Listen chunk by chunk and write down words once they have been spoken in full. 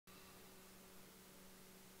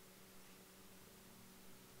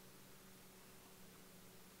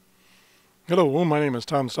Hello, my name is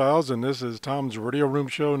Tom Stiles, and this is Tom's Radio Room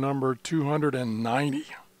Show number 290.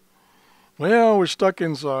 Well, we're stuck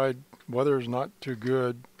inside. Weather's not too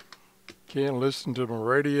good. Can't listen to my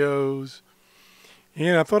radios.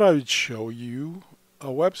 And I thought I would show you a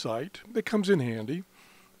website that comes in handy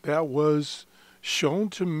that was shown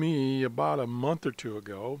to me about a month or two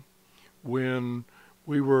ago when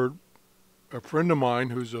a friend of mine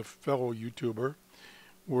who's a fellow YouTuber,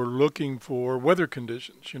 were looking for weather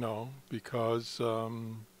conditions, because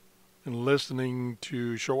and listening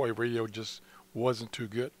to shortwave radio just wasn't too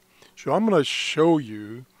good. So I'm going to show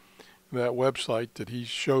you that website that he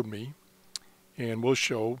showed me, and we'll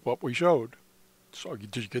show what we showed. So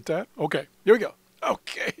did you get that? Okay, here we go.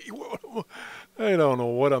 Okay, I don't know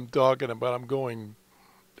what I'm talking about. I think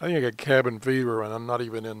I got cabin fever, and I'm not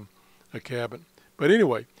even in a cabin. But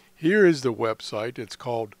anyway, here is the website. It's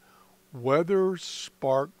called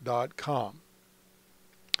weatherspark.com.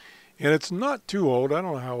 And it's not too old. I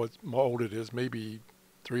don't know how old it is, maybe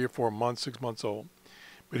 3 or 4 months, 6 months old.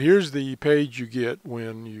 But here's the page you get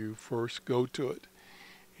when you first go to it.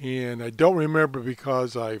 And I don't remember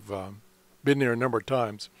because I've been there a number of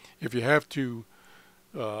times. If you have to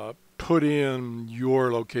put in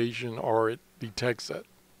your location or it detects that,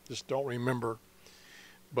 just don't remember.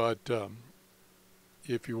 But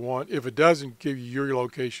if it doesn't give you your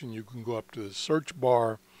location, you can go up to the search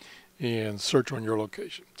bar and search on your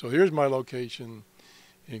location. So here's my location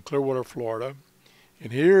in Clearwater, Florida.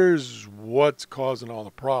 And here's what's causing all the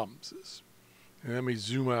problems. And let me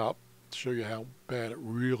zoom out to show you how bad it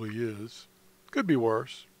really is. Could be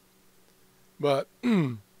worse. But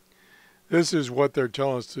this is what they're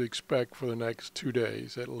telling us to expect for the next 2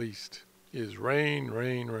 days at least, is rain,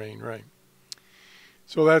 rain, rain, rain.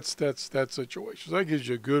 So that's that situation. So that gives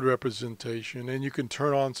you a good representation. And you can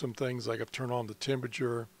turn on some things, like I've turned on the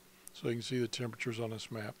temperature, so you can see the temperatures on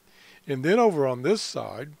this map. And then over on this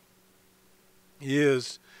side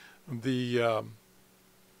is the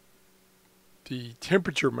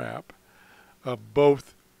temperature map of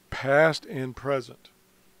both past and present.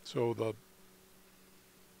 So the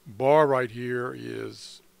bar right here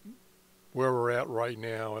is where we're at right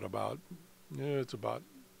now at it's about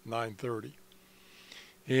 9:30.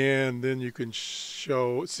 And then you can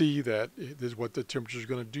see that this is what the temperature is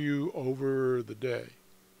going to do over the day.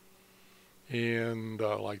 And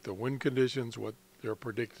like the wind conditions, what they're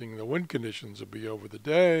predicting the wind conditions will be over the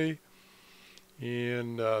day.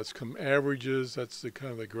 And some averages, that's the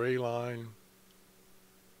kind of the gray line.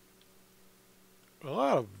 A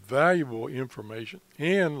lot of valuable information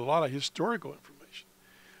and a lot of historical information.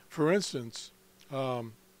 For instance,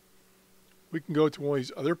 we can go to one of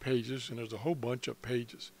these other pages, and there's a whole bunch of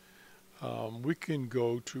pages. We can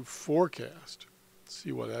go to forecast,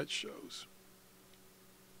 see what that shows.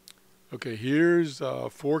 Okay, here's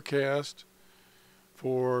forecast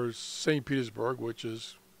for St. Petersburg, which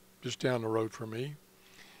is just down the road from me.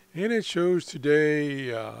 And it shows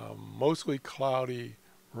today mostly cloudy,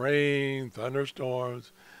 rain,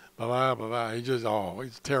 thunderstorms, blah, blah, blah, blah.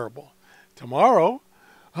 It's terrible. Tomorrow,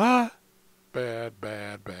 bad, bad,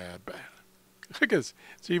 bad, bad. I guess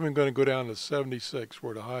it's even going to go down to 76,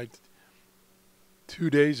 where the high 2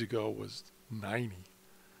 days ago was 90.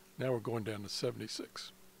 Now we're going down to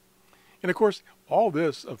 76. And of course, all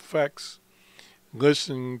this affects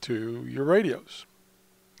listening to your radios.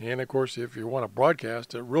 And of course, if you want to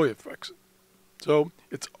broadcast, it really affects it. So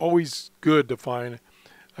it's always good to find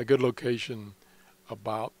a good location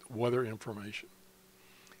about weather information.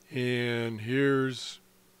 And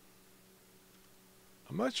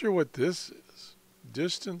I'm not sure what this is.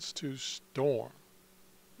 Distance to storm.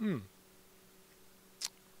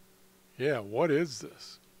 Yeah, what is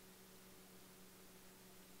this?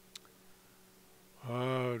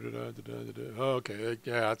 Okay,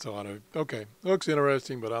 yeah, that's a lot of, okay, looks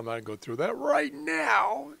interesting, but I'm not going to go through that right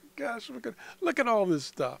now. Gosh, look at all this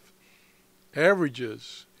stuff.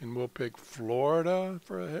 Averages, and we'll pick Florida,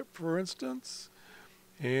 for instance,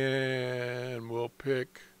 and we'll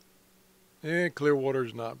pick,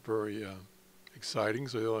 Clearwater's not very exciting,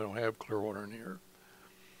 so they don't have Clearwater in here.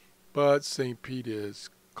 But St. Pete is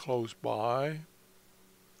close by.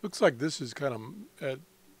 Looks like this is kind of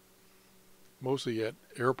mostly at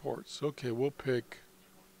airports. Okay, we'll pick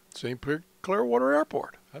St. Pete Clearwater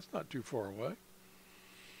Airport. That's not too far away.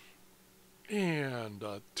 And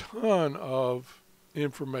a ton of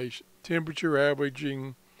information. Temperature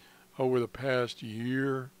averaging over the past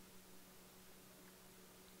year.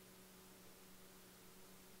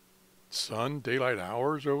 Sun, daylight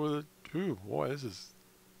hours over boy, this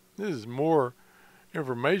is more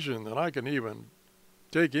information than I can even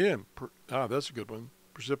take in. That's a good one.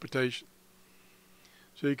 Precipitation.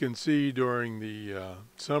 So you can see during the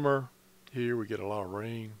summer here we get a lot of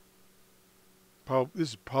rain. This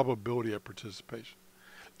is probability of participation.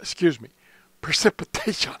 Excuse me,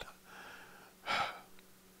 precipitation.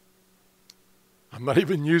 I'm not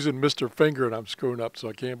even using Mr. Finger and I'm screwing up, so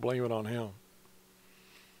I can't blame it on him.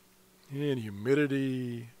 And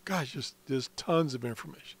humidity. Gosh, just tons of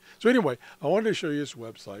information. So anyway, I wanted to show you this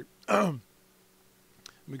website. Let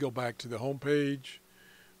me go back to the home page.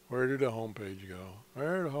 Where did the home page go?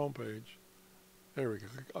 Where did the home page? There we go.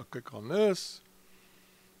 I'll click on this.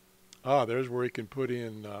 There's where you can put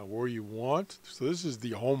in where you want. So this is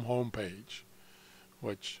the home page,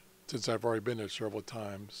 which since I've already been there several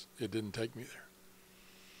times, it didn't take me there.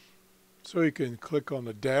 So you can click on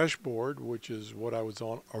the dashboard, which is what I was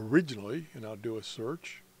on originally, and I'll do a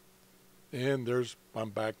search. And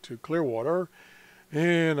I'm back to Clearwater,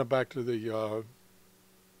 and I'm back to the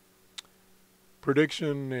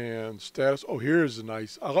prediction and status. Oh, here's a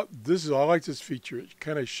nice, I like this feature. It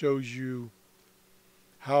kind of shows you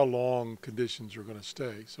how long conditions are going to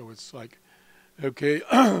stay. So it's like, okay,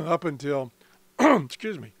 up until,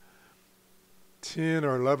 excuse me, 10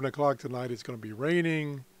 or 11 o'clock tonight, it's going to be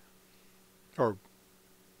raining or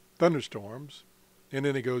thunderstorms, and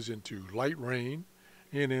then it goes into light rain,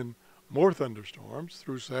 and then more thunderstorms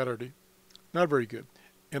through Saturday. Not very good.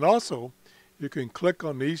 And also, you can click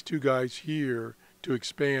on these two guys here to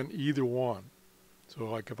expand either one. So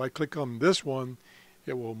like if I click on this one,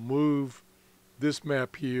 it will move this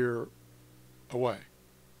map here away,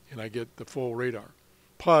 and I get the full radar.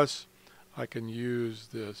 Plus, I can use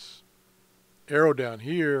this arrow down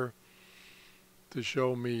here to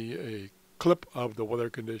show me a clip of the weather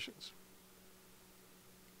conditions.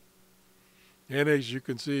 And as you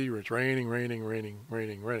can see, it's raining.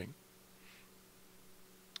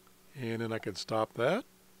 And then I can stop that,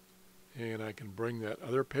 and I can bring that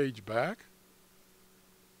other page back.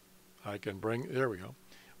 There we go.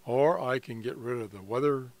 Or I can get rid of the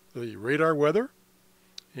radar weather,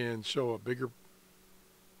 and show a bigger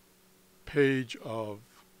page of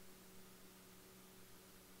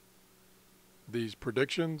these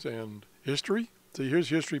predictions and history. So here's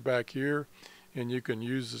history back here, and you can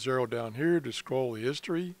use this arrow down here to scroll the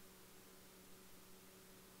history.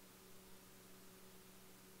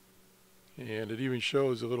 And it even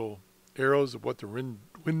shows the little arrows of what the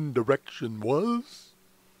wind direction was.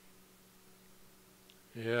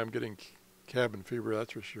 Yeah, I'm getting cabin fever,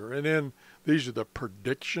 that's for sure. And then these are the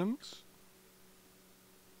predictions.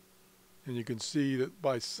 And you can see that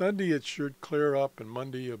by Sunday it should clear up, and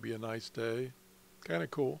Monday it'll be a nice day. Kind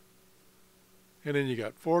of cool. And then you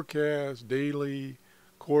got forecast, daily,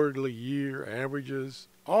 quarterly, year, averages,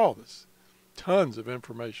 all this. Tons of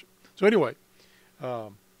information. So anyway,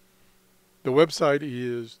 the website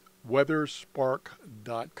is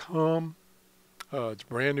weatherspark.com. It's a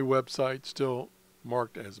brand new website, still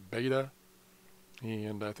marked as beta.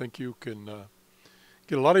 And I think you can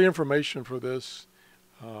get a lot of information for this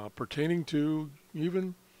pertaining to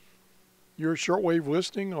even your shortwave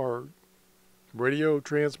listening or radio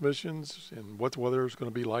transmissions and what the weather is going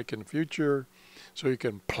to be like in the future, so you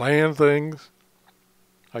can plan things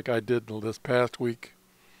like I did this past week.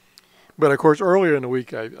 But of course, earlier in the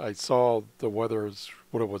week, I saw the weather as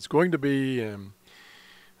what it was going to be, and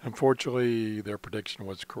unfortunately, their prediction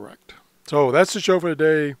was correct. So that's the show for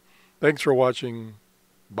today. Thanks for watching.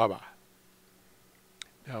 Bye-bye.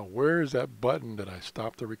 Now, where is that button that I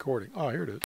stopped the recording? Oh, here it is.